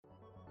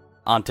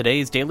On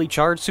today's Daily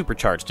Charge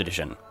Supercharged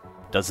edition,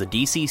 does the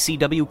DC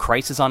CW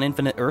Crisis on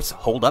Infinite Earths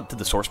hold up to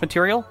the source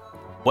material?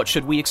 What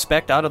should we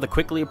expect out of the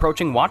quickly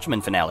approaching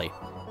Watchmen finale?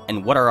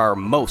 And what are our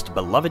most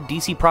beloved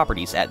DC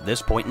properties at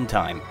this point in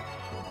time?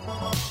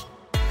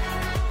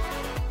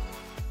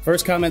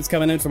 First comments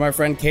coming in from our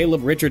friend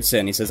Caleb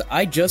Richardson. He says,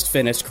 I just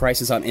finished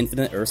Crisis on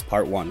Infinite Earths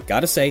Part 1.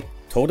 Gotta say,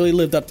 totally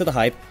lived up to the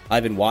hype.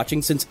 I've been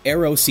watching since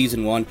Arrow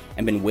Season 1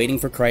 and been waiting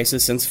for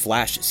Crisis since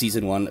Flash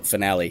Season 1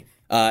 finale.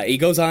 He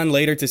goes on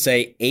later to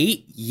say,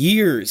 8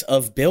 years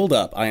of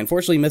build-up. I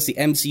unfortunately missed the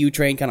MCU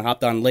train, kind of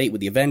hopped on late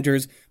with the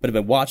Avengers, but have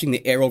been watching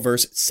the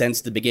Arrowverse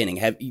since the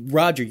beginning.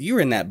 Roger,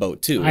 you're in that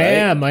boat too, right? I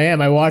am.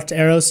 I watched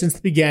Arrow since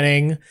the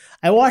beginning.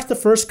 I watched the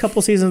first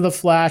couple seasons of The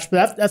Flash,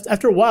 but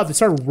after a while, they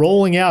started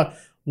rolling out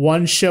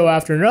one show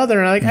after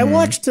another. And I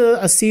watched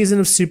a season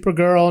of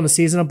Supergirl and a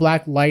season of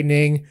Black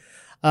Lightning,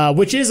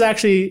 which is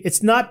actually,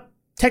 it's not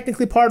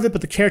technically part of it,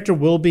 but the character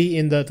will be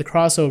in the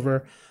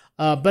crossover.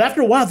 But after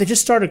a while, they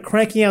just started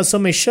cranking out so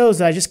many shows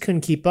that I just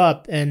couldn't keep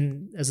up.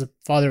 And as a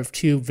father of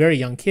two very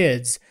young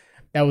kids,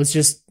 that was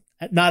just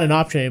not an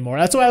option anymore.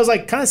 That's why I was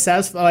like kind of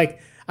satisfied.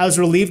 Like I was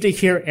relieved to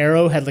hear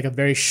Arrow had like a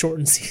very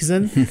shortened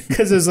season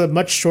because there's a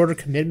much shorter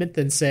commitment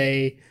than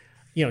say,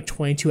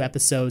 22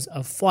 episodes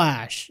of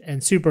Flash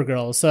and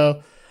Supergirl.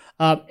 So,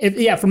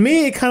 for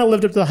me, it kind of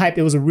lived up to the hype.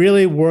 It was a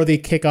really worthy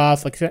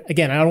kickoff. Like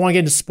again, I don't want to get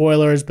into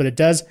spoilers, but it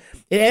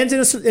ends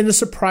in a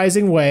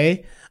surprising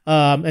way.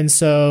 And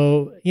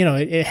so,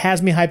 it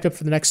has me hyped up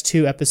for the next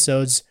 2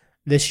 episodes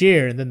this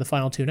year and then the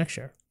final 2 next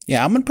year.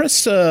 Yeah, I'm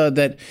impressed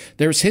that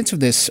there's hints of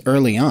this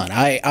early on.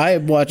 I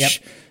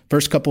watched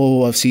first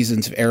couple of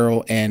seasons of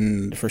Arrow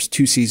and the first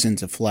 2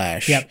 seasons of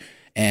Flash. Yep.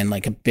 And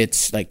like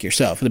bits like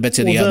yourself, the bits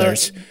of the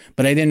others.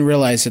 But I didn't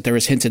realize that there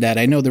was hints of that.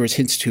 I know there was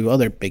hints to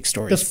other big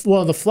stories.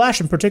 The Flash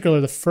in particular,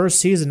 the first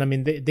season, I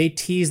mean, they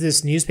teased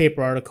this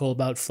newspaper article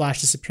about Flash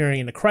disappearing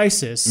in a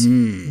crisis.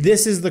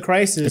 This is the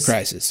crisis. The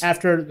crisis.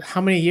 After how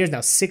many years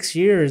now? 6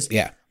 years.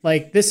 Yeah.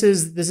 Like this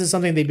is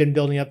something they've been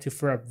building up to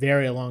for a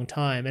very long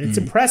time. And it's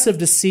impressive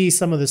to see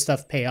some of this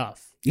stuff pay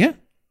off. Yeah.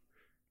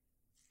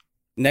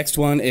 Next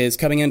one is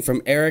coming in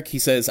from Eric. He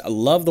says, I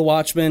love The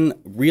Watchmen.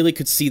 Really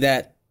could see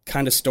that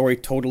kind of story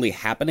totally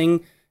happening.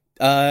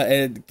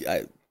 I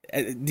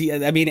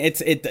mean,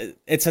 it's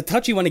a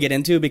touchy one to get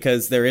into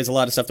because there is a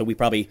lot of stuff that we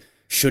probably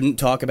shouldn't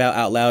talk about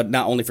out loud,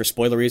 not only for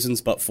spoiler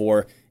reasons, but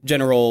for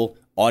general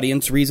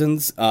audience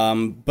reasons.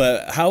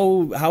 But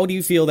how do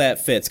you feel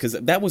that fits? Because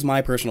that was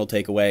my personal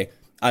takeaway.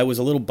 I was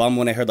a little bummed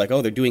when I heard like,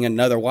 oh, they're doing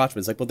another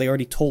Watchmen. It's like, well, they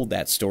already told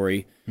that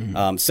story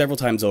several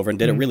times over and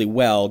did it really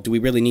well. Do we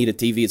really need a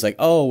TV? It's like,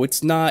 oh,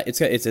 it's not.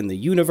 It's in the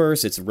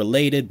universe. It's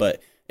related, but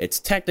it's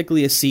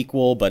technically a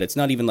sequel, but it's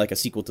not even like a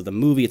sequel to the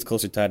movie. It's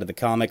closer tied to the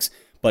comics,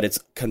 but it's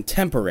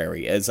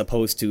contemporary as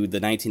opposed to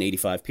the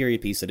 1985 period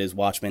piece that is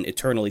Watchmen,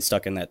 eternally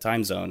stuck in that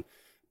time zone.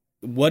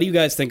 What do you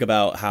guys think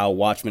about how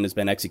Watchmen has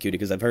been executed?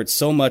 Because I've heard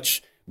so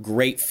much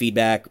great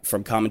feedback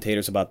from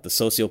commentators about the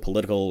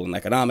socio-political and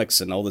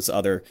economics and all this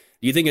other.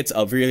 Do you think it's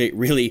a really,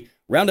 really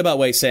roundabout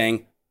way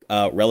saying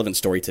relevant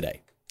story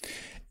today?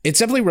 It's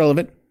definitely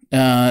relevant.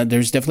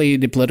 There's definitely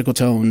the political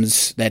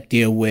tones that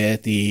deal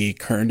with the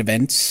current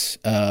events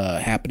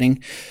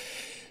happening.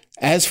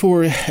 As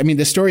for,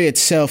 the story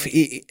itself,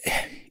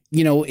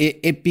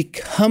 it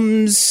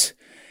becomes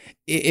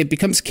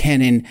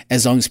canon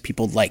as long as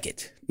people like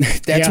it.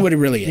 That's what it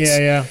really is.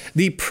 Yeah.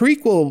 The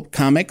prequel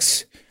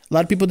comics, a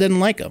lot of people didn't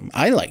like them.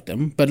 I liked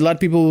them, but a lot of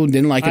people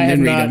didn't like them,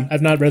 didn't read them.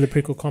 I've not read the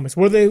prequel comics.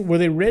 Were they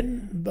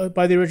written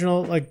by the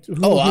original? Like, who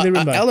were they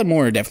written by? Alan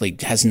Moore definitely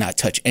has not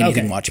touched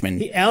anything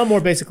Watchmen. Alan Moore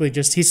basically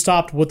he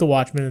stopped with the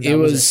Watchmen. And it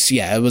was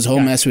a whole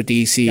mess with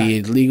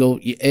DC legal.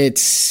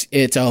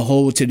 It's a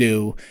whole to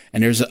do,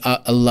 and there's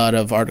a lot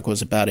of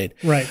articles about it.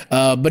 Right.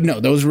 But no,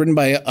 those were written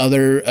by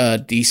other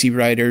DC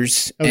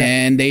writers,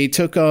 and they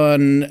took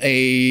on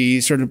a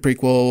sort of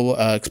prequel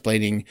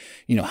explaining,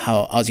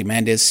 how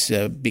Ozymandias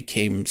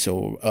became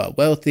so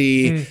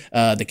wealthy,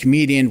 the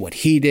comedian, what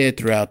he did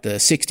throughout the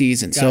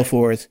 60s and so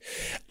forth.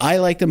 I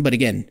like them, but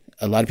again,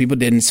 a lot of people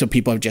didn't, so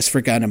people have just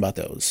forgotten about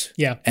those.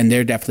 Yeah. And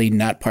they're definitely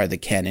not part of the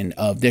canon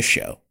of this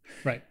show.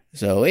 Right.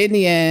 So in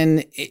the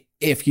end,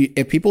 if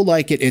people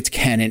like it, it's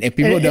canon. If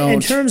people don't...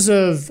 In terms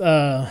of,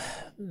 and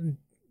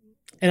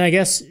I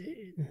guess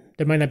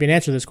there might not be an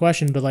answer to this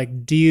question, but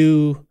like, do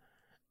you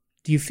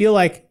feel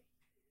like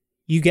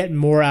you get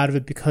more out of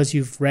it because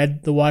you've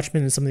read The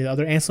Watchmen and some of the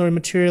other ancillary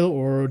material,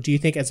 or do you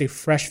think as a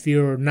fresh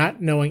viewer,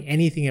 not knowing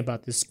anything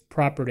about this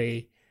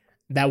property,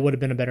 that would have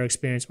been a better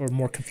experience or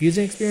more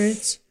confusing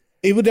experience?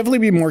 It would definitely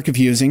be more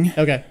confusing.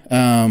 Okay. A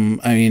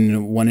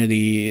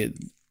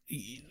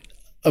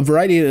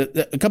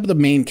couple of the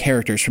main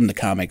characters from the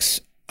comics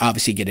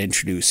obviously get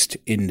introduced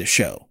in the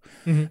show.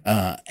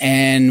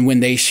 And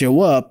when they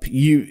show up,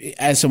 you,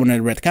 as someone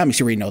that read the comics,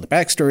 you already know the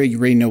backstory. You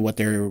already know what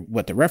they're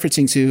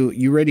referencing to.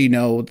 You already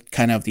know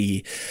kind of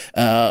the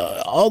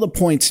all the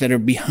points that are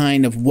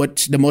behind of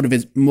what the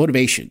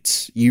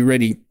motivations. You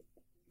already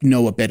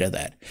know a bit of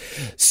that.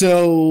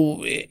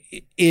 So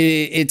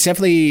it's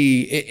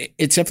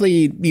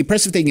definitely the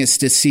impressive thing is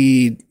to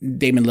see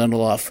Damon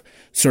Lindelof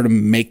sort of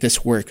make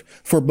this work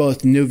for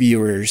both new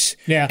viewers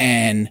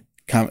and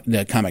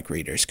the comic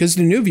readers, because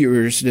the new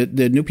viewers,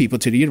 the new people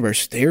to the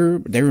universe,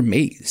 they're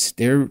amazed.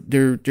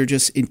 They're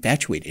just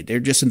infatuated. They're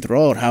just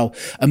enthralled how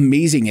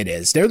amazing it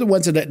is. They're the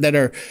ones that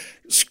are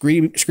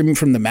screaming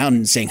from the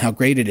mountains saying how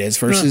great it is,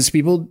 versus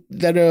people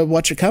that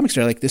watch the comics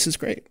are like, this is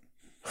great.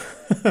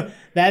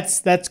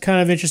 That's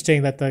kind of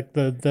interesting that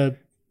the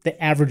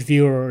average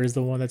viewer is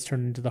the one that's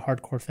turned into the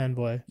hardcore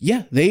fanboy.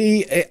 Yeah,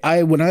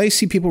 when I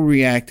see people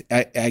react,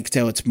 I can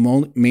tell it's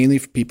mainly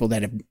for people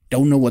that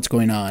don't know what's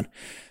going on,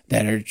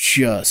 that are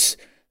just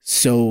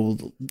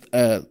so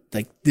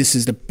like, this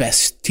is the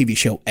best TV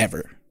show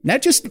ever.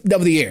 Not just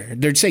of the year.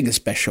 They're saying it's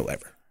best show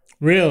ever.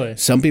 Really?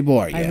 Some people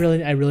are, yeah.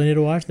 I really need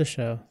to watch the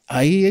show.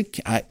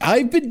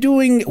 I've been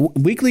doing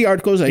weekly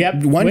articles.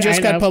 One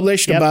just got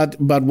published about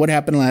what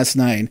happened last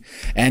night,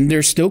 and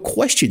there's still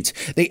questions.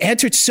 They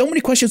answered so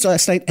many questions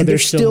last night, and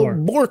there's still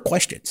more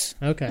questions.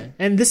 Okay.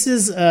 And this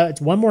is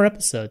it's one more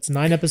episode. It's a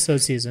 9-episode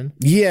season.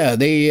 Yeah,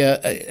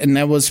 and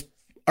that was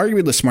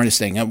arguably the smartest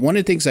thing. One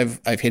of the things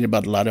I've hated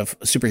about a lot of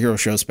superhero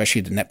shows,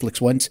 especially the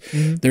Netflix ones,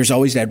 there's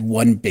always that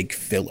one big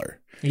filler.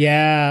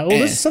 Yeah.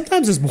 Well,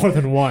 sometimes there's more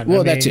than one.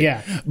 Well, that's it.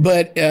 Yeah.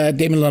 But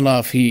Damon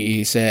Lindelof,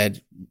 he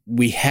said,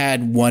 we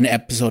had one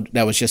episode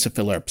that was just a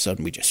filler episode,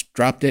 and we just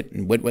dropped it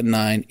and went with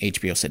 9.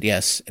 HBO said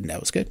yes, and that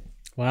was good.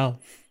 Wow.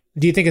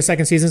 Do you think a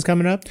second season's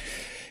coming up?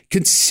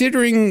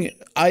 Considering,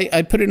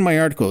 I put in my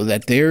article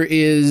that there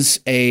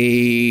is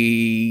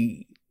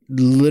a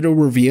little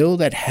reveal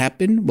that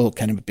happened, well,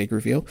 kind of a big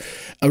reveal,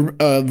 a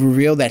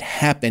reveal that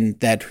happened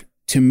that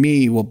to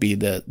me will be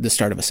the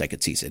start of a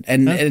second season.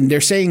 And they're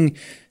saying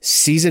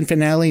season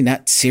finale,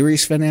 not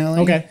series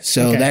finale. Okay.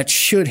 So that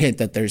should hint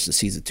that there's a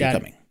season 2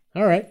 coming.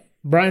 All right.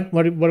 Brian,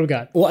 what do we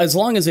got? Well, as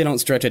long as they don't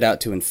stretch it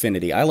out to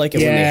infinity. I like it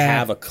when they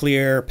have a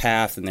clear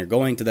path and they're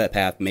going to that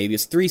path. Maybe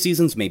it's 3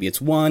 seasons, maybe it's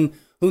 1.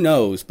 Who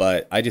knows?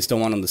 But I just don't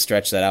want them to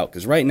stretch that out,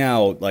 because right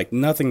now, like,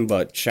 nothing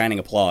but shining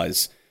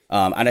applause.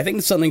 And I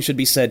think something should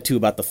be said, too,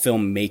 about the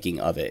filmmaking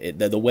of it.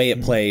 The way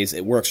it plays,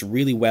 it works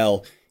really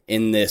well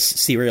in this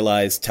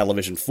serialized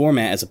television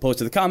format, as opposed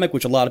to the comic,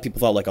 which a lot of people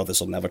thought, like, oh, this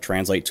will never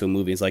translate to a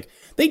movie. It's like,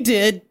 they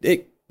did.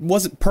 It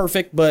wasn't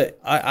perfect, but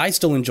I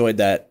still enjoyed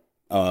that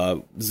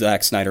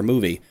Zack Snyder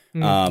movie.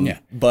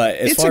 But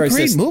as far as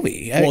it's a great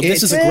movie. Well,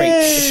 this is a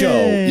great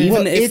show.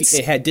 Even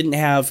if it didn't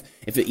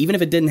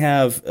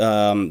have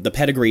the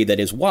pedigree that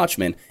is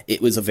Watchmen,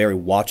 it was a very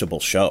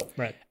watchable show.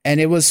 Right. And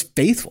it was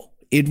faithful.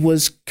 It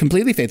was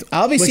completely faithful.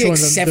 Obviously,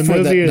 except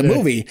for the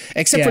movie,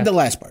 except for the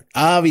last part.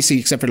 Obviously,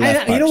 except for the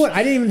last part. You know what?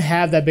 I didn't even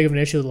have that big of an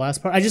issue with the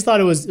last part. I just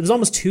thought it was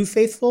almost too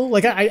faithful.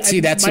 Like that's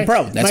the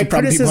problem. That's the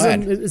problem people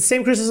had. The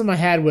same criticism I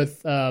had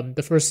with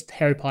the first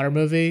Harry Potter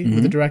movie, where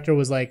the director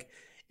was like,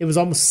 it was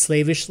almost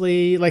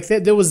slavishly, like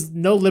there was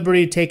no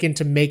liberty taken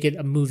to make it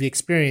a movie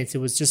experience. It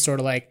was just sort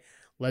of like,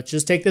 let's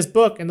just take this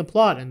book and the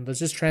plot and let's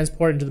just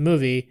transport it into the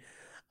movie.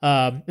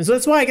 And so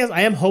that's why I guess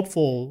I am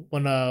hopeful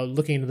when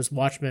looking into this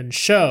Watchmen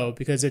show,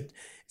 because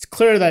it's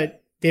clear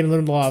that David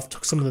Lindelof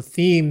took some of the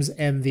themes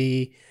and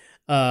the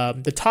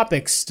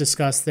topics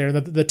discussed there,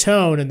 the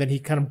tone, and then he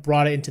kind of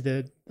brought it into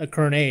the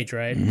current age,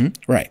 right?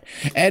 Mm-hmm. Right.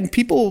 And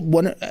people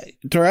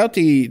throughout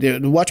the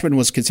Watchmen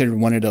was considered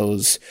one of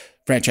those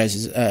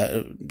franchises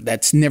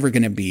that's never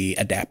going to be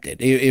adapted.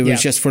 It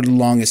was just for the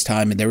longest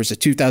time, and there was a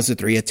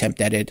 2003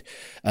 attempt at it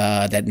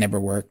that never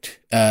worked.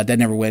 That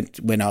never went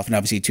off, and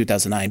obviously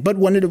 2009. But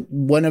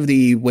one of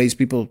the ways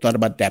people thought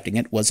about adapting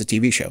it was a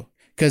TV show,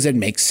 because it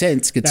makes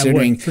sense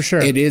considering for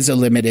sure. It is a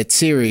limited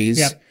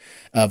series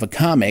of a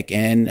comic,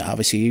 and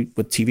obviously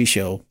with TV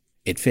show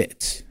it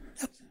fits.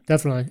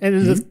 Definitely,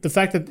 and the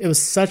fact that it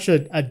was such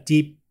a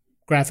deep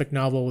graphic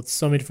novel with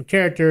so many different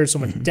characters, so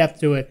much depth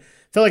to it.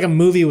 Felt like a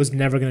movie was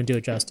never going to do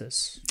it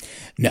justice.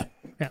 No.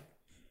 Yeah.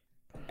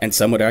 And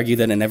some would argue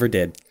that it never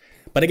did.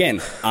 But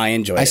again, I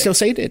enjoyed it. I still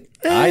say it did.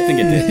 I think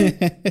it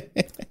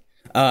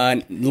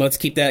did. Let's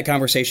keep that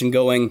conversation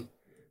going.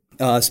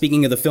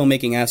 Speaking of the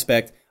filmmaking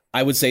aspect,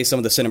 I would say some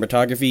of the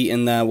cinematography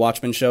in the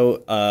Watchmen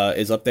show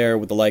is up there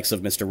with the likes of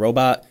Mr.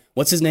 Robot.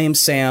 What's his name?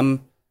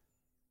 Sam?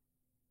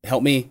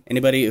 Help me.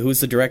 Anybody? Who's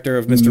the director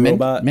of Mr.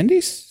 Robot?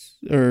 Mendes?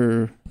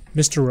 Or...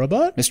 Mr.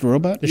 Robot? Mr.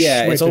 Robot?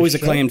 It's always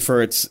acclaimed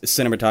for its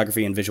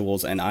cinematography and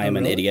visuals, and I am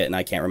an idiot, and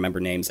I can't remember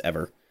names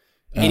ever.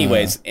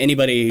 Anyways,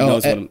 anybody who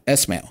knows what...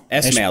 Esmail.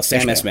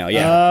 Sam Esmail,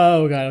 yeah.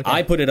 Oh, God, okay.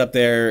 I put it up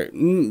there,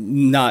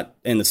 not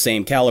in the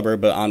same caliber,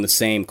 but on the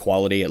same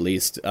quality, at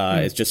least.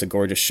 It's just a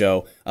gorgeous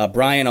show.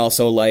 Brian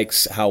also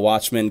likes how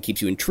Watchmen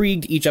keeps you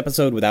intrigued each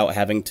episode without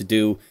having to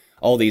do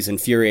all these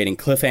infuriating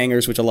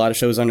cliffhangers, which a lot of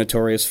shows are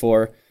notorious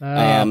for.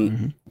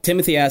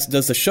 Timothy asks,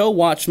 does the show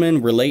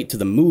Watchmen relate to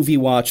the movie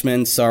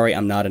Watchmen? Sorry,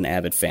 I'm not an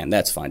avid fan.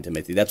 That's fine,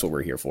 Timothy. That's what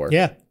we're here for.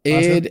 Yeah.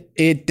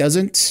 It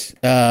doesn't.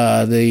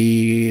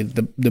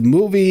 The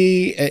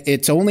movie,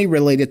 it's only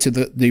related to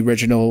the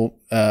original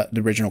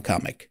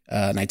comic,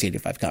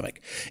 1985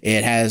 comic.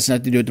 It has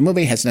nothing to do with the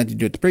movie, has nothing to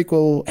do with the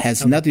prequel,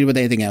 has nothing to do with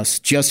anything else,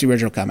 just the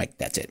original comic.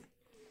 That's it.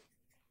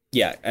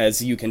 Yeah,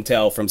 as you can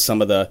tell from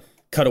some of the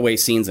cutaway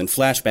scenes and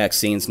flashback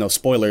scenes, no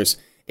spoilers,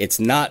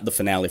 it's not the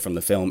finale from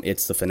the film,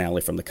 it's the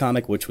finale from the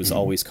comic, which was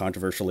always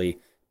controversially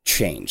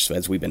changed, so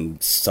as we've been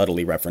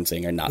subtly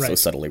referencing, or not so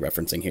subtly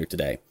referencing here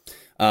today.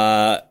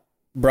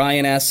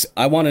 Brian asks,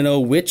 I want to know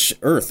which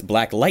Earth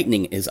Black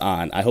Lightning is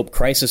on. I hope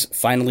Crisis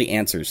finally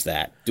answers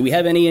that. Do we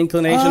have any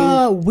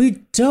inclination? We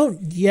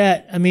don't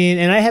yet. I mean,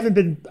 and I haven't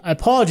been,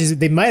 apologies,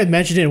 they might have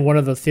mentioned it in one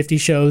of the 50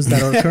 shows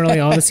that are currently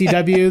on the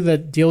CW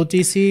that deal with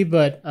DC,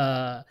 but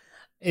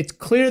it's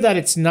clear that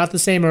it's not the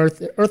same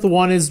Earth. Earth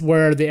 1 is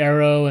where the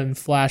Arrow and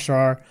Flash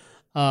are.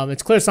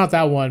 It's clear it's not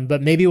that one,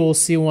 but maybe we'll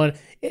see one.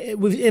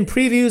 In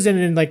previews and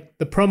in like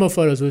the promo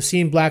photos, we've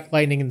seen Black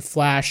Lightning and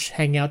Flash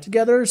hang out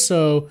together,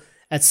 so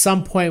at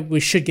some point we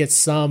should get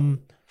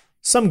some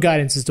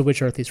guidance as to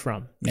which Earth he's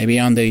from. Maybe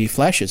on the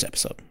Flash's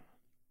episode.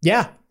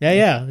 Yeah.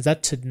 Is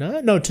that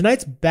tonight? No,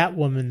 tonight's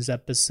Batwoman's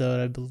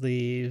episode, I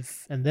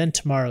believe, and then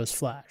tomorrow's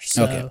Flash.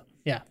 So, okay.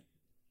 Yeah.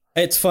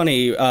 It's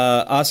funny,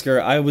 Oscar,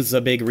 I was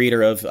a big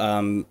reader of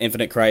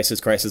Infinite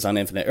Crisis, Crisis on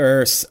Infinite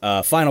Earths,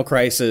 Final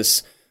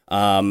Crisis.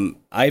 I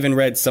even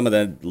read some of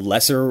the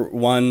lesser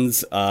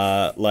ones,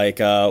 like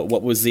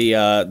what was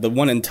the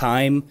one in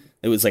Time?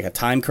 It was like a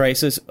time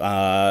crisis.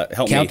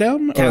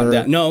 Countdown?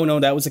 No,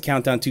 that was a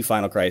Countdown to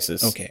Final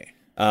Crisis. Okay.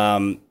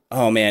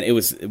 Oh man, it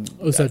was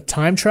a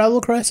time travel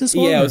crisis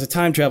one? Yeah, it was a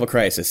time travel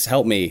crisis.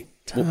 Help me.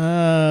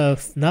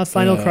 Not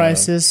Final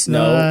Crisis.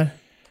 No.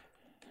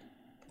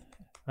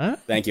 Huh?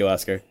 Thank you,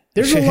 Oscar.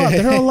 There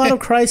are a lot of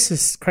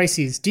crises.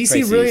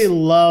 DC really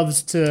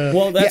loves to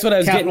what I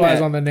was getting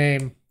at on the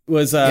name.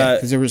 Was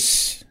because there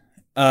was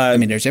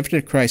there's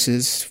Infinite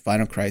Crisis,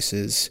 Final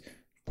Crisis,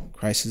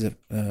 Crisis of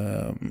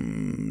I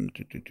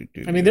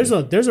mean, there's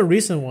a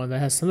recent one that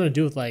has something to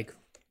do with like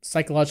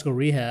psychological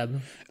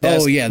rehab.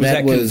 Oh yeah,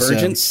 that was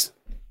Convergence.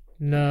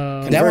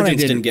 No, Convergence that one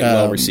didn't get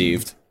well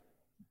received.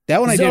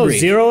 That one I did read.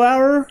 0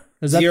 Hour.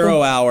 Is that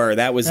Zero Hour.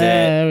 That was it.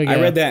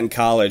 I read that in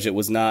college. It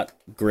was not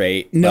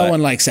great. No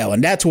one likes that one.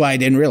 That's why I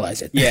didn't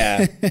realize it.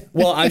 Yeah.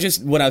 Well,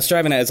 what I was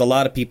striving at is a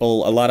lot of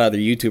other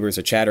YouTubers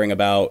are chattering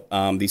about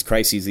these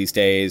crises these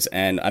days.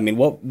 And I mean,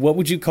 what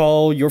would you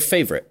call your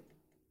favorite?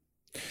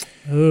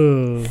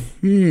 Oh.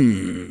 I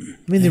mean,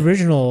 the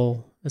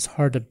original is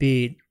hard to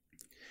beat.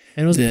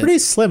 And it was pretty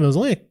slim. It was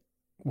only,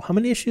 how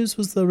many issues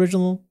was the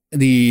original?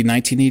 The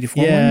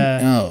 1984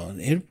 Yeah. one?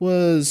 Oh, it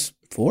was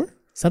 4?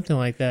 Something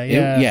like that,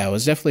 yeah. It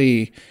was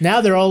definitely...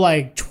 Now they're all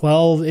like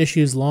 12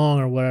 issues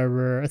long or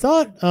whatever. I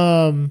thought,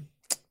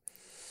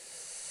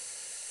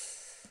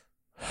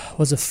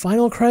 was it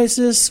Final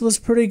Crisis was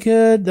pretty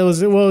good. It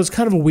was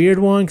kind of a weird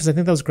one because I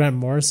think that was Grant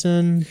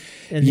Morrison.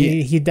 And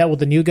he dealt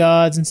with the New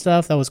Gods and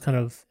stuff. That was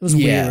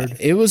weird.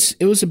 It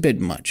was a bit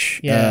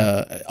much.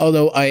 Yeah.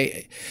 Although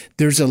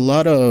there's a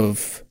lot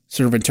of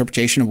sort of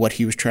interpretation of what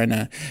he was trying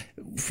to...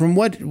 From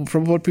what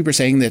people are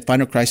saying, that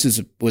Final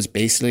Crisis was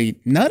basically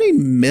not a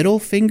middle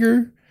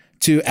finger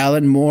to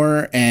Alan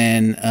Moore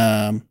and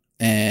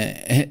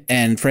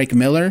Frank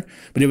Miller,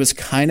 but it was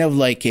kind of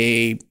like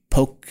a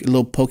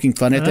little poking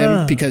fun at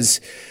them,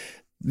 because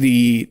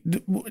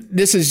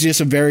this is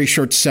just a very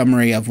short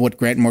summary of what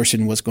Grant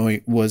Morrison was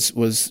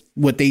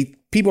what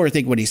people are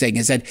thinking. What he's saying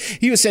is that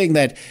he was saying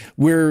that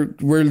we're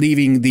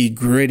leaving the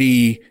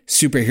gritty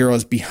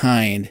superheroes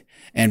behind,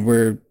 and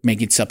we're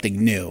making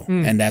something new.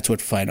 And that's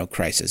what Final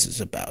Crisis is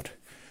about.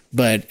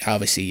 But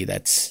obviously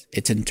it's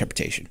an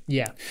interpretation.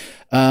 Yeah.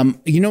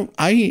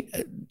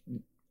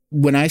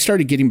 When I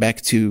started getting back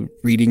to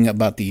reading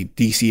about the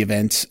DC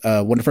events,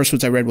 one of the first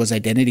ones I read was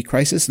Identity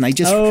Crisis. And I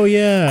just... Oh,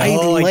 yeah.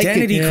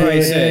 Identity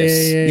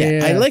Crisis.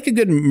 Yeah. I like a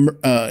good,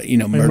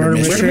 murder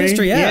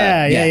mystery.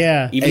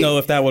 Yeah. Even though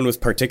if that one was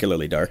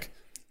particularly dark.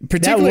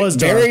 Particularly was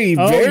very,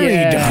 dark.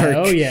 very dark.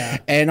 Oh, yeah.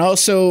 And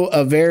also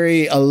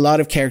a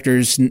lot of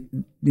characters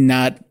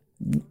not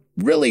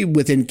really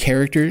within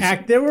characters.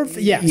 They were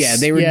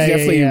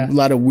definitely a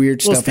lot of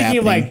weird stuff happening. Speaking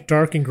of like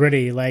dark and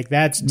gritty, like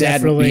that's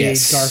definitely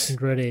dark and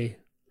gritty.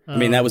 I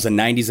mean, that was the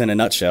 90s in a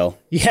nutshell.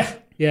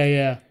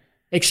 Yeah.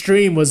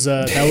 Extreme was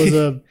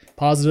a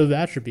positive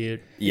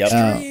attribute. Yep.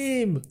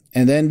 Extreme.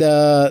 And then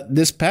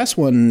this past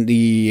one,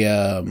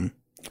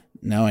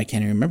 now I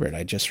can't even remember it.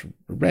 I just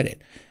read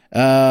it.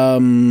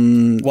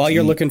 While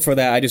you're looking for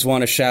that, I just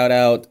want to shout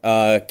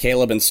out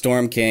Caleb and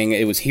Storm King.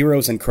 It was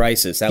Heroes in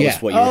Crisis. That was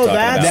what you were talking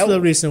about. That's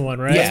the recent one,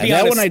 right?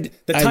 Yeah, that one.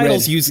 The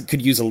titles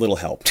could use a little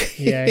help.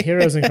 Yeah,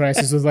 Heroes in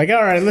Crisis was like,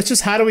 all right,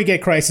 how do we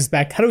get Crisis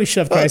back? How do we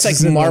shove Crisis?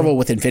 It's like Marvel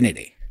with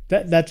Infinity.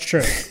 That's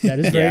true. That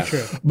is very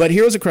true. But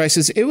Heroes of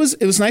Crisis, it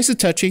was nice and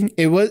touching.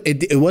 It was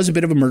a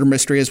bit of a murder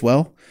mystery as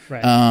well.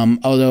 Right.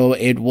 Although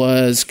it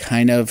was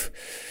kind of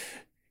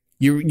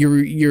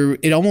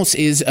it almost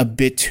is a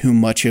bit too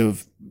much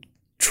of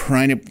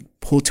trying to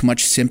pull too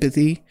much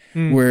sympathy.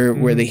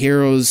 Where the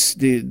heroes,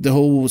 the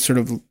whole sort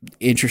of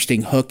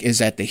interesting hook is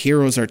that the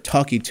heroes are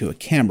talking to a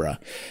camera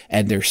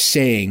and they're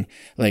saying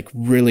like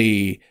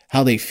really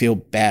how they feel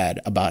bad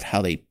about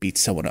how they beat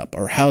someone up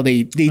or how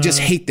they just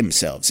hate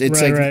themselves.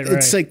 It's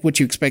it's like what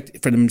you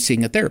expect from them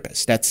seeing a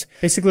therapist. That's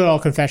basically all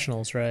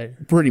confessionals, right?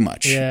 Pretty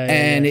much.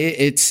 And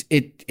it's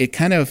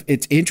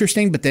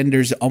interesting, but then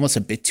there's almost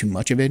a bit too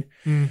much of it.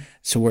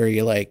 So where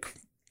you're like,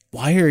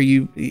 why are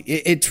you?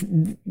 It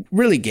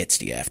really gets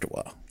to you after a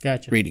while.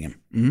 Gotcha. Reading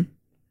him.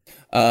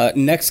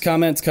 Next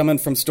comment's coming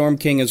from Storm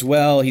King as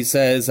well. He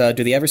says,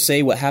 do they ever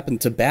say what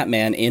happened to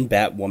Batman in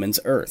Batwoman's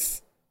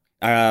Earth?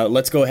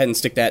 Let's go ahead and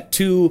stick that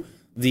to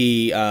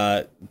the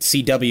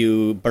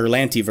CW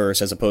Berlanti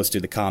verse as opposed to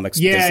the comics.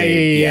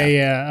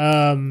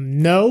 Yeah.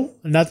 No,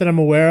 not that I'm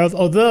aware of.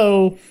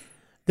 Although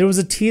there was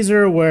a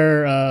teaser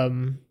where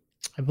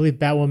I believe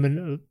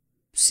Batwoman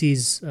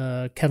sees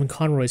Kevin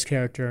Conroy's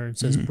character and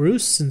says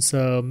Bruce, and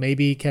so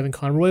maybe Kevin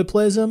Conroy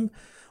plays him.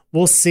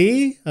 We'll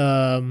see.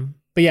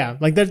 But yeah,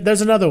 like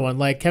there's another one,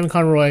 like Kevin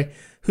Conroy,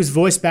 who's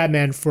voiced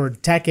Batman for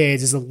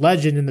decades, is a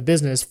legend in the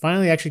business,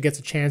 finally actually gets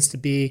a chance to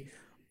be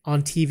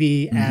on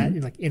TV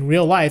in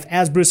real life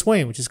as Bruce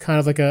Wayne, which is kind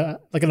of like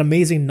an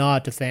amazing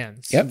nod to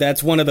fans. Yep.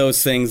 That's one of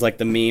those things like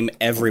the meme,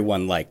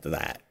 everyone liked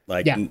that.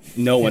 Like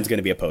no one's going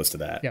to be opposed to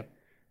that. Yep.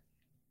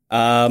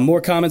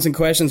 More comments and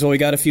questions. Well, we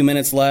got a few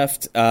minutes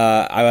left.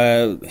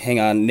 Hang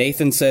on.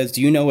 Nathan says,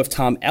 do you know if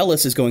Tom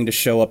Ellis is going to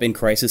show up in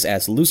Crisis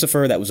as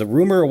Lucifer? That was a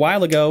rumor a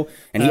while ago,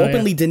 and he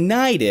openly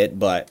denied it,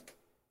 but...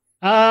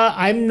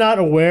 I'm not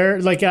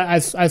aware. Like,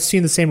 I've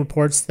seen the same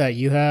reports that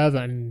you have,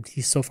 and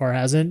he so far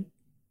hasn't.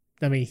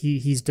 I mean,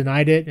 he's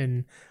denied it,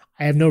 and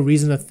I have no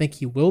reason to think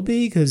he will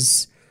be,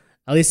 because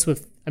at least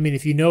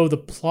if you know the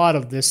plot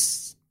of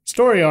this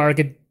story arc,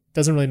 it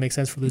doesn't really make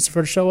sense for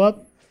Lucifer to show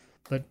up.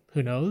 But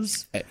who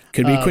knows? It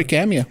could be a quick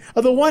cameo.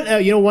 Although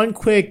one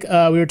quick,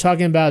 we were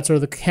talking about sort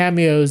of the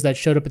cameos that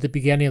showed up at the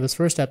beginning of this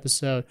first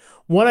episode.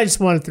 One I just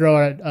want to throw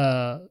out,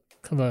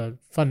 kind of a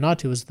fun nod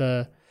to, was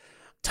the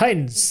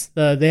Titans.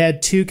 They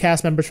had 2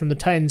 cast members from the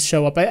Titans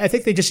show up. I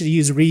think they just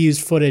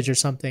reused footage or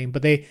something,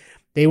 but they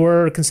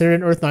were considered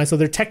an Earth 9, so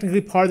they're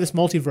technically part of this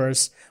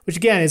multiverse, which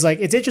again is like,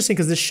 it's interesting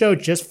because this show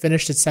just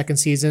finished its 2nd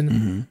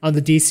season on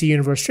the DC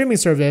Universe streaming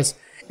service,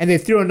 and they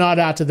threw a nod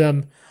out to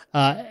them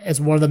as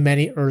one of the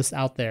many Earths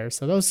out there.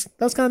 So that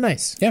was kind of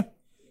nice. Yeah.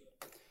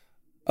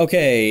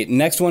 Okay,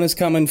 next one is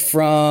coming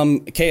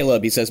from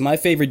Caleb. He says, my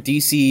favorite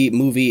DC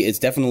movie is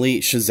definitely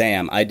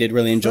Shazam. I did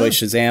really enjoy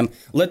Shazam.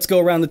 Let's go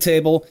around the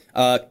table.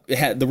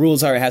 The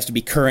rules are it has to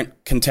be current,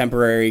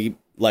 contemporary,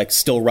 like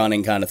still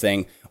running kind of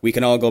thing. We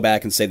can all go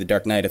back and say The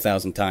Dark Knight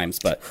 1,000 times,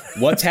 but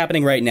what's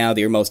happening right now that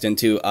you're most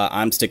into?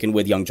 I'm sticking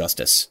with Young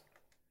Justice.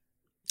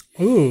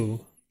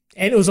 Ooh.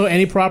 And it was on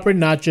any property,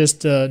 not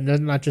just on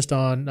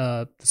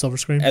the silver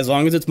screen? As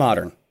long as it's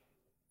modern.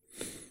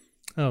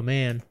 Oh,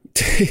 man.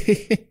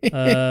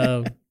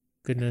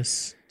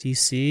 Goodness.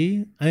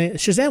 DC.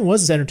 Shazam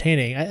was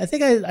entertaining. I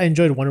think I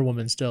enjoyed Wonder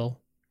Woman still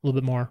a little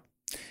bit more.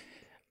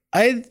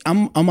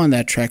 I'm on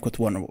that track with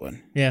Wonder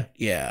Woman. Yeah.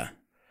 Yeah.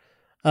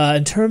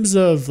 In terms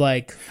of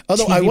like,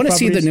 although TV I want to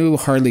see the properties- new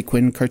Harley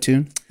Quinn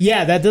cartoon.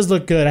 Yeah, that does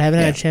look good. I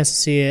haven't had a chance to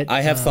see it.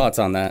 I have thoughts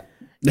on that.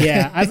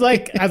 Yeah,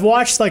 I've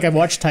watched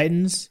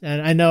Titans,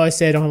 and I know I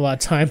say I don't have a lot of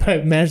time, but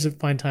I've managed to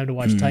find time to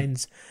watch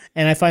Titans,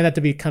 and I find that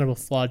to be kind of a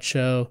flawed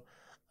show.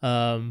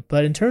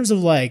 But in terms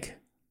of like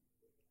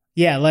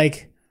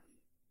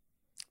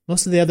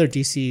most of the other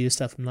DCU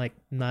stuff, I'm like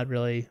not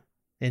really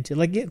into.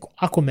 Like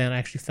Aquaman, I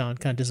actually found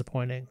kind of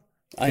disappointing.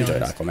 I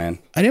enjoyed Aquaman.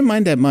 I didn't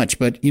mind that much,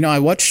 but I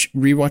rewatched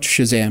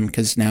Shazam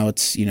because now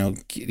it's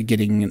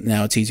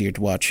it's easier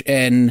to watch,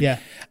 and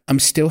I'm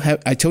still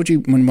I told you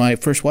when I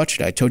first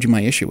watched it, I told you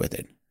my issue with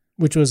it,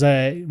 which was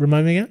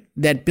remind me again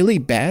that Billy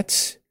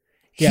Batts,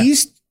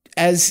 he's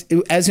as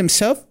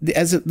himself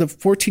as the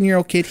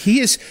 14-year-old kid, he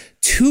is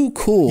too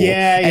cool, he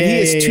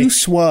is too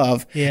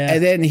suave,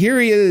 and then here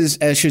he is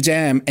as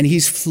Shazam, and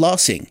he's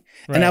flossing,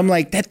 and I'm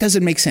like, that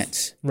doesn't make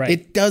sense,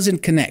 it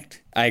doesn't connect.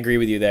 I agree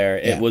with you there.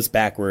 It was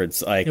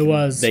backwards. Like it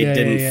was. They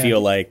didn't feel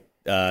like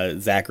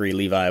Zachary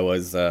Levi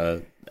was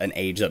an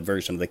aged-up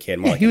version of the kid.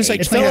 More he was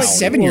like playing a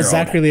 7-year-old.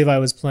 Zachary Levi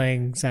was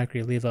playing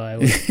Zachary Levi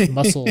with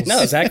muscles.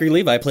 No, Zachary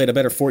Levi played a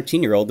better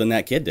 14-year-old than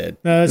that kid did.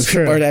 No, that's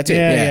true. Or that too.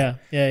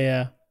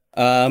 Yeah.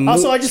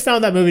 Also, I just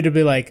found that movie to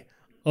be like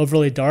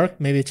overly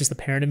dark. Maybe it's just the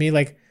parent in me.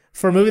 Like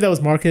for a movie that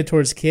was marketed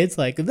towards kids,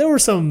 like there were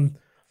some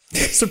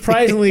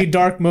surprisingly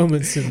dark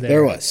moments in there.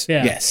 There was.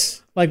 Yeah. Yes.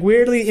 Like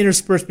weirdly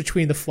interspersed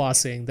between the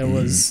flossing, there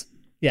was,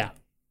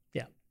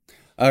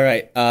 All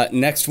right,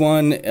 next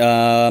one.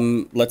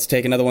 Let's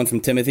take another one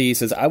from Timothy. He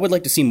says, I would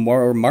like to see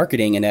more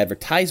marketing and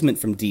advertisement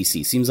from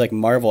DC. Seems like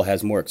Marvel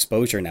has more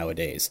exposure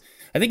nowadays.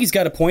 I think he's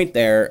got a point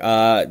there.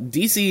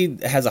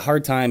 DC has a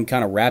hard time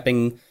kind of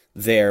wrapping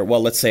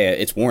let's say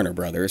it's Warner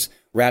Brothers,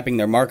 wrapping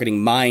their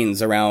marketing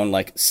minds around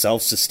like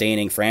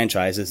self-sustaining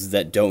franchises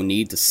that don't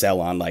need to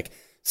sell on like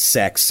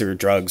sex or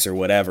drugs or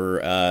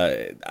whatever.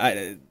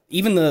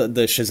 even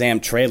the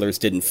Shazam trailers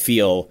didn't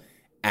feel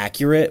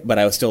accurate, but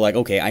I was still like,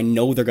 okay, I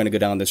know they're going to go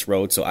down this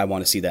road, so I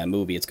want to see that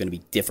movie. It's going to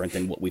be different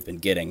than what we've been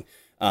getting.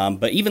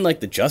 But even like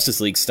the Justice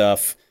League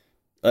stuff,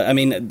 I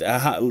mean,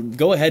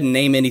 go ahead and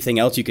name anything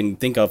else you can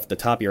think of at the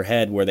top of your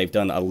head where they've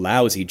done a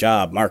lousy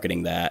job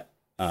marketing that,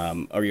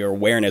 or your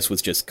awareness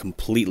was just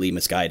completely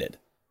misguided.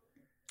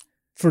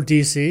 For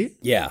DC?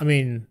 Yeah. I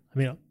mean,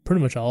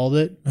 pretty much all of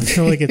it. I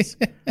feel like it's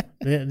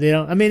they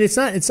don't. I mean,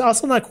 it's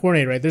also not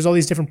coordinated, right? There's all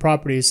these different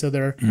properties, so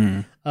they're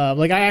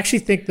like, I actually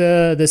think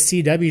the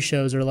CW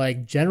shows are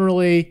like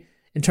generally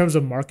in terms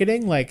of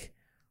marketing, like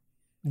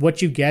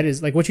what you get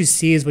is like what you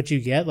see is what you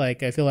get.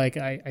 Like I feel like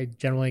I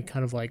generally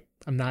kind of like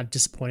I'm not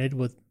disappointed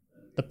with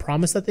the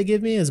promise that they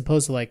give me as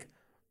opposed to like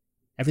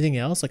everything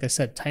else. Like I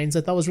said, Titans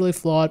I thought was really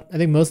flawed. I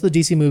think most of the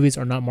DC movies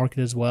are not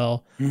marketed as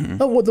well.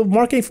 But the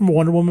marketing from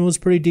Wonder Woman was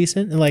pretty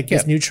decent, and like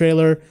this new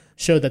trailer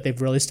showed that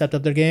they've really stepped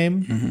up their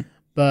game.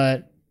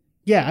 But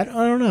yeah, I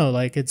don't know.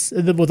 Like it's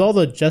with all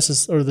the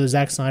Justice or the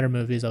Zack Snyder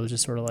movies, I was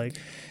just sort of like.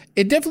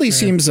 It definitely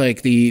seems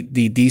like the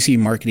DC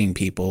marketing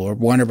people or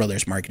Warner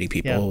Brothers marketing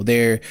people,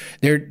 they're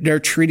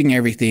treating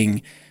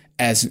everything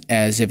as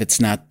if it's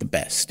not the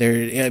best.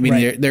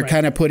 They're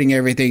kind of putting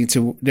everything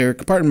they're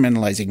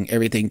compartmentalizing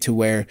everything to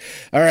where,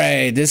 all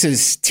right, this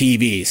is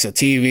TV. So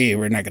TV,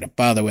 we're not going to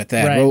bother with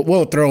that. Right.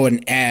 We'll throw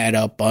an ad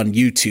up on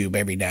YouTube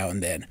every now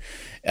and then.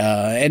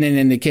 And then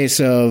in the case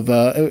of,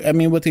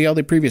 with the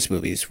other previous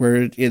movies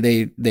where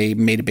they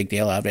made a big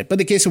deal out of it, but in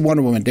the case of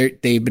Wonder Woman,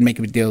 they've been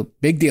making a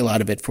big deal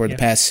out of it for the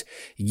past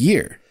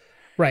year.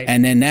 Right.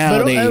 And then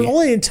now but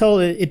only until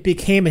it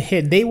became a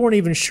hit. They weren't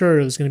even sure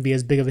it was going to be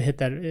as big of a hit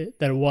that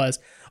it was.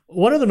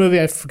 One other movie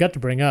I forgot to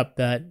bring up,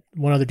 that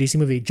one other DC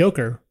movie,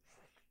 Joker,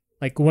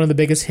 like one of the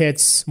biggest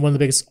hits, one of the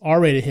biggest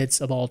R-rated hits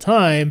of all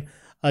time,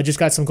 just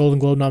got some Golden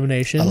Globe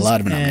nominations. A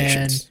lot of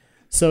nominations.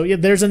 So yeah,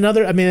 there's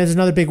another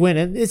big win,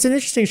 and it's an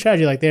interesting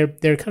strategy. Like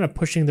they're kind of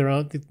pushing their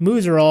own. The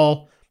movies are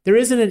all, there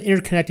isn't an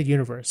interconnected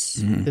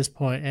universe at this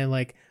point, and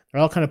like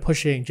they're all kind of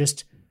pushing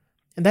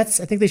and I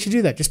think they should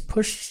do that. Just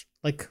push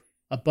like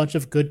a bunch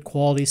of good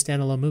quality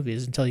standalone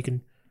movies until you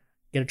can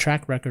get a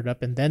track record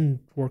up, and then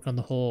work on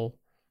the whole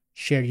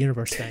shared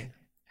universe thing.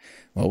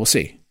 Well, we'll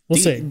see. We'll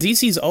see.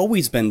 DC's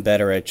always been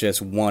better at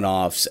just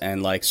one-offs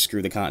and like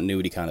screw the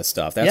continuity kind of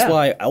stuff. That's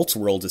why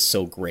Elseworld is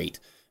so great.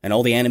 And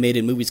all the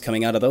animated movies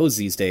coming out of those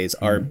these days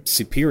are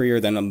superior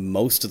than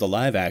most of the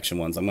live action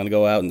ones. I'm going to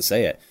go out and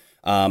say it.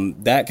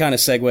 That kind of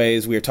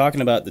segues. We were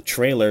talking about the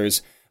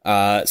trailers.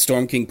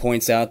 Storm King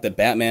points out that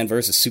Batman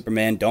vs.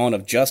 Superman Dawn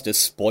of Justice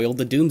spoiled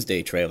the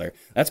Doomsday trailer.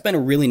 That's been a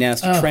really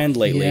nasty trend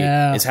lately,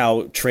 is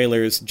how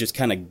trailers just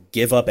kind of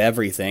give up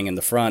everything in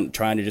the front,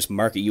 trying to just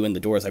market you in the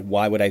doors. Like,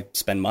 why would I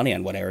spend money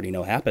on what I already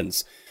know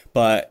happens?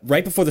 But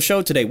right before the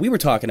show today, we were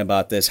talking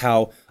about this,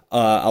 how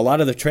a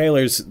lot of the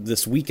trailers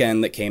this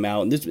weekend that came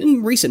out, and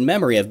in recent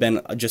memory, have been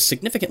just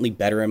significantly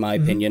better, in my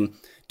opinion.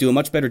 Do a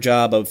much better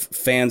job of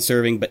fan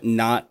serving, but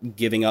not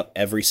giving up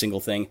every single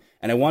thing.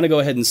 And I want to go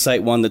ahead and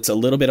cite one that's a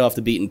little bit off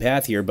the beaten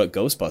path here, but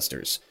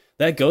Ghostbusters.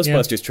 That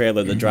Ghostbusters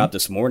trailer that dropped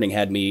this morning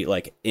had me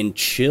like in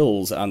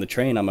chills on the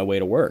train on my way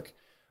to work.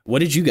 What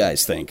did you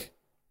guys think?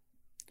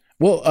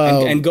 Well,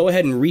 and go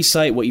ahead and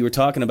recite what you were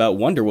talking about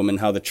Wonder Woman,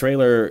 how the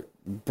trailer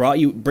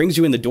brings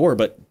you in the door,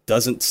 but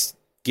doesn't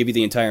give you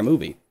the entire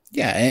movie.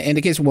 Yeah, in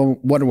the case of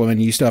Wonder Woman,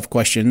 you still have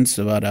questions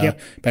about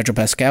Pedro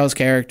Pascal's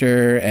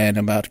character and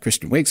about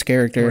Kristen Wiig's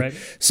character. Right.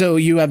 So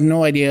you have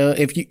no idea,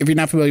 if you're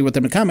not familiar with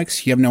them in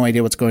comics, you have no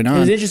idea what's going on. It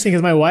was interesting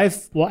because my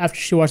wife, after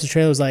she watched the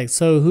trailer, was like,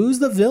 "So who's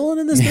the villain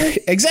in this movie?"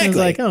 Exactly. And I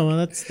was like, "Oh,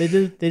 well,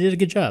 they did a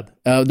good job."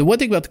 The one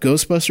thing about the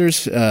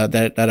Ghostbusters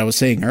that I was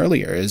saying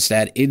earlier is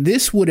that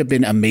this would have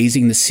been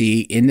amazing to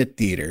see in the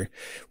theater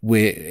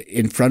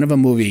in front of a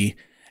movie,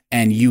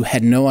 and you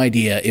had no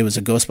idea it was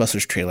a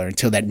Ghostbusters trailer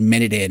until that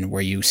minute in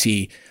where you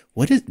see,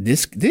 what is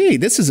this? Hey,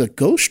 this is a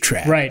ghost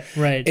trap. Right.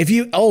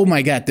 Oh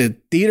my God, the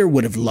theater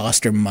would have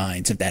lost their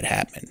minds if that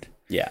happened.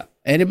 Yeah.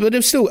 But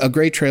it's still a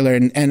great trailer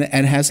and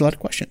has a lot of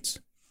questions.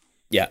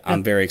 Yeah,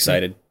 I'm very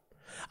excited.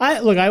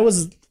 I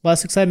was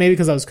less excited maybe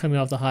because I was coming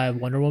off the high of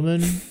Wonder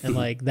Woman and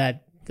like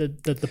that,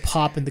 the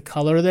pop and the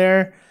color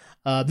there.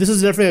 This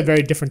is definitely a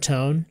very different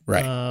tone.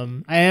 Right.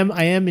 I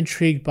am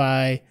intrigued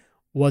by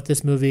what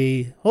this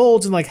movie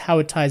holds and like how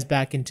it ties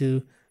back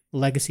into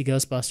legacy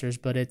Ghostbusters,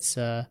 but it's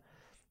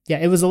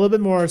it was a little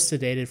bit more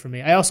sedated for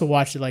me. I also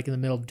watched it like in the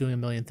middle of doing a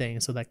million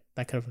things, so that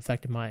could have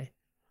affected my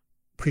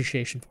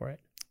appreciation for it.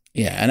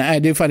 Yeah, and I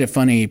do find it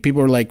funny.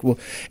 People are like, well,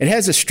 it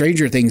has a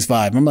Stranger Things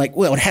vibe. I'm like,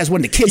 well, it has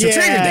one of the kids of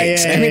Stranger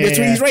Things.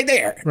 He's right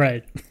there.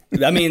 Right.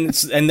 I mean,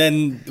 and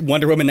then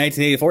Wonder Woman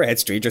 1984 had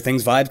Stranger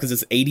Things vibes because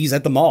it's 80s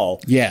at the mall.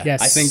 Yeah.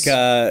 Yes. I think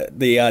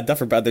the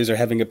Duffer Brothers are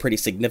having a pretty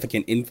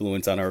significant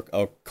influence on our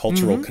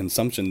cultural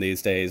consumption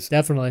these days.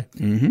 Definitely.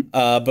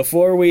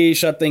 Before we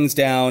shut things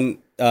down,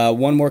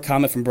 one more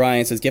comment from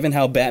Brian says, given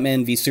how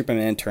Batman v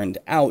Superman turned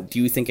out,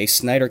 do you think a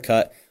Snyder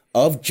cut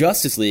of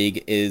Justice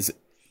League is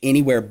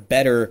anywhere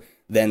better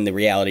than the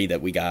reality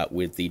that we got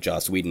with the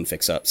Joss Whedon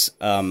fix-ups.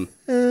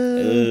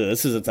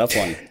 This is a tough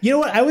one. You know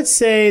what? I would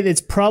say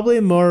it's probably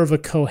more of a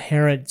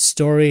coherent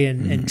story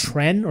and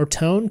trend or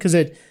tone, because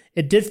it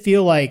did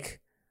feel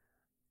like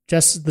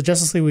the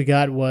Justice League we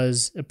got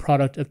was a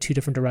product of two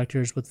different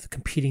directors with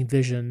competing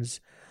visions.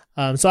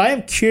 So I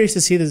am curious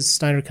to see the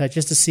Snyder Cut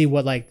just to see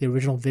what like the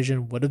original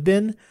vision would have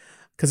been,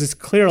 because it's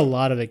clear a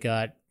lot of it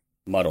got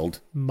muddled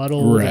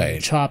right.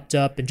 and chopped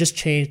up and just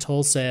changed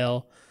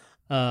wholesale.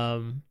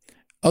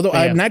 Although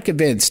I'm not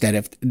convinced that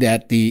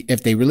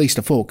if they released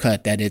a full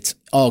cut that it's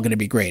all going to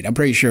be great. I'm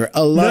pretty sure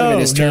a lot of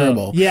it is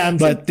terrible. Yeah,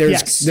 but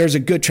there's a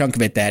good chunk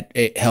of it that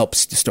it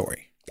helps the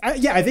story.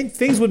 I think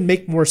things would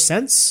make more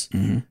sense.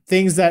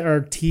 Things that are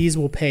teased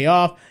will pay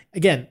off.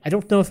 Again, I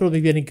don't know if it'll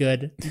be any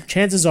good.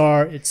 Chances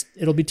are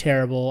it'll be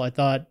terrible. I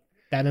thought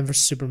Batman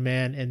vs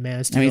Superman and Man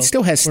of Steel. I mean, it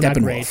still has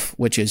Steppenwolf,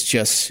 which is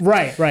just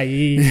right.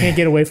 You can't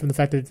get away from the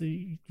fact that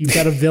you've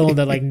got a villain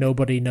that like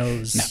nobody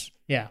knows. No.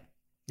 Yeah.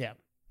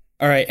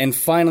 All right, and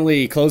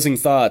finally, closing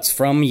thoughts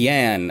from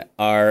Yan.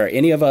 Are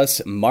any of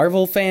us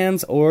Marvel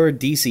fans or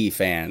DC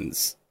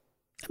fans?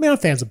 I mean, I'm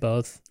fans of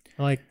both.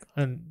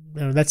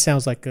 That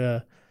sounds like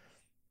kind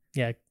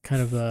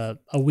of a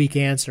weak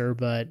answer,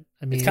 but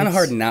I mean, it's kind of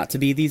hard not to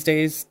be these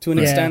days, to an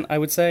extent, I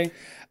would say.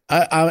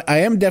 I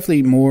am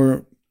definitely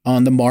more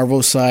on the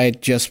Marvel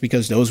side, just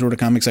because those were the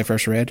comics I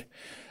first read.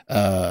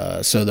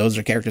 So those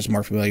are characters I'm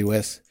more familiar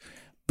with.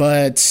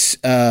 But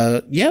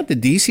the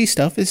DC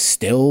stuff is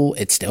still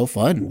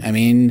fun. I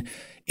mean,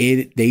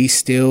 it's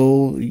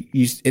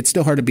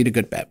still hard to beat a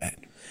good Batman.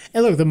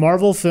 And look, I think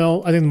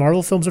the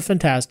Marvel films are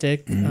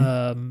fantastic.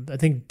 I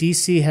think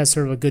DC has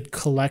sort of a good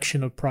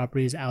collection of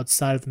properties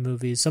outside of the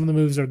movies. Some of the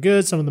movies are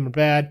good, some of them are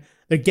bad.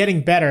 They're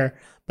getting better,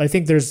 but I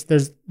think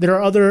there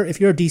are other.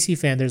 If you're a DC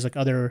fan, there's like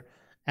other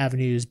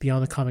avenues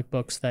beyond the comic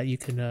books that you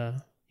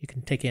can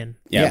take in.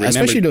 Yeah,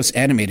 especially those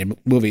animated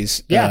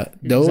movies.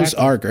 Those exactly.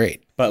 are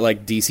great. But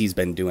like DC's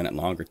been doing it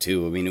longer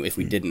too. I mean, if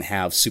we didn't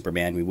have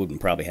Superman, we wouldn't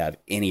probably have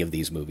any of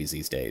these movies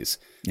these days.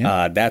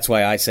 Yeah. That's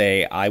why I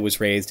say I was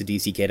raised a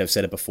DC kid. I've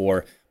said it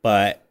before.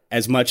 But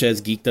as much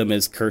as geekdom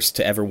is cursed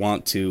to ever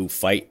want to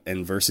fight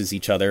and versus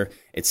each other,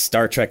 it's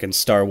Star Trek and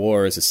Star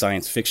Wars is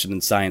science fiction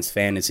and science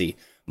fantasy.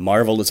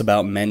 Marvel is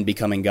about men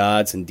becoming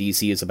gods, and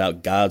DC is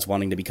about gods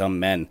wanting to become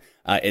men.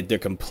 They're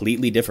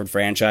completely different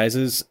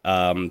franchises,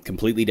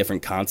 completely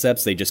different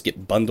concepts. They just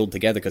get bundled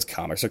together because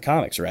comics are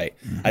comics, right?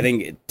 I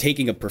think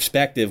taking a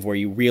perspective where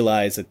you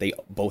realize that they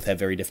both have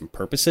very different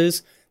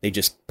purposes, they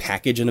just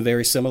package in a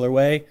very similar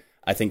way.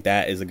 I think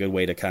that is a good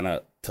way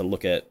to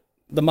look at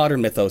the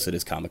modern mythos that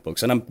is comic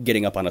books. And I'm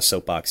getting up on a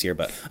soapbox here,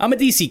 but I'm a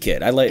DC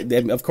kid.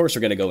 Of course,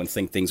 we're going to go and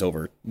think things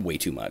over way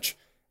too much.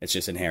 It's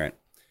just inherent.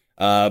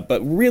 But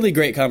really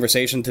great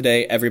conversation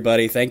today,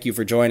 everybody. Thank you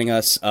for joining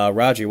us.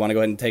 Roger, you want to go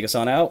ahead and take us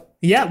on out?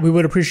 Yeah, we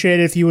would appreciate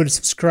it if you would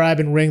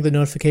subscribe and ring the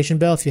notification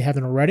bell if you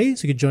haven't already,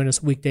 so you can join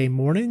us weekday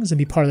mornings and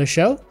be part of the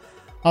show.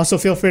 Also,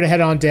 feel free to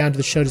head on down to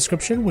the show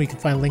description where you can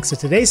find links to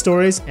today's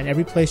stories and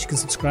every place you can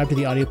subscribe to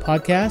the audio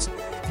podcast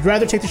if you'd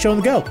rather take the show on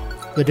the go.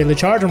 For the Daily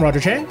Charge, I'm Roger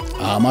Chang.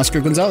 I'm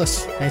Oscar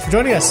Gonzalez. Thanks for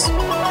joining us.